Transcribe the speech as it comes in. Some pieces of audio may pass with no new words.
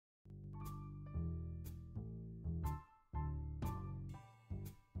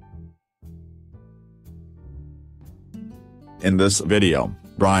In this video,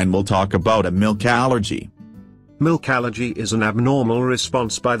 Brian will talk about a milk allergy. Milk allergy is an abnormal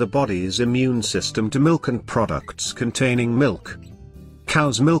response by the body's immune system to milk and products containing milk.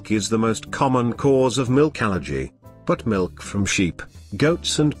 Cow's milk is the most common cause of milk allergy, but milk from sheep,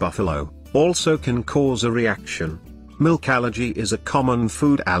 goats and buffalo also can cause a reaction. Milk allergy is a common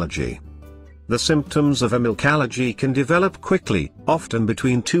food allergy. The symptoms of a milk allergy can develop quickly, often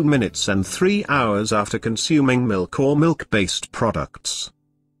between 2 minutes and 3 hours after consuming milk or milk-based products.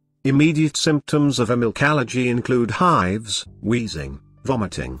 Immediate symptoms of a milk allergy include hives, wheezing,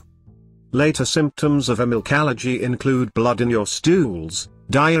 vomiting. Later symptoms of a milk allergy include blood in your stools,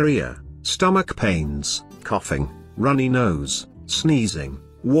 diarrhea, stomach pains, coughing, runny nose, sneezing,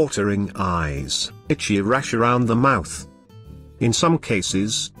 watering eyes, itchy rash around the mouth. In some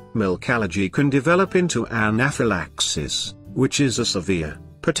cases, milk allergy can develop into anaphylaxis, which is a severe,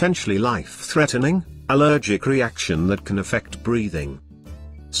 potentially life-threatening, allergic reaction that can affect breathing.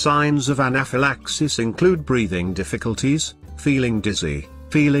 Signs of anaphylaxis include breathing difficulties, feeling dizzy,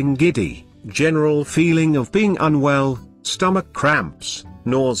 feeling giddy, general feeling of being unwell, stomach cramps,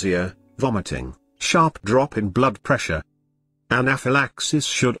 nausea, vomiting, sharp drop in blood pressure. Anaphylaxis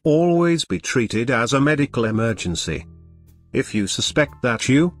should always be treated as a medical emergency. If you suspect that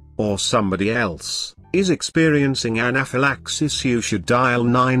you, or somebody else, is experiencing anaphylaxis, you should dial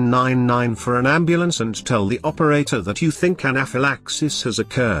 999 for an ambulance and tell the operator that you think anaphylaxis has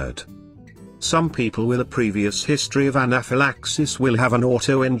occurred. Some people with a previous history of anaphylaxis will have an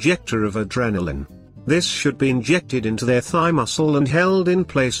auto-injector of adrenaline. This should be injected into their thigh muscle and held in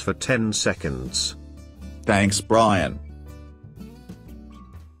place for 10 seconds. Thanks, Brian.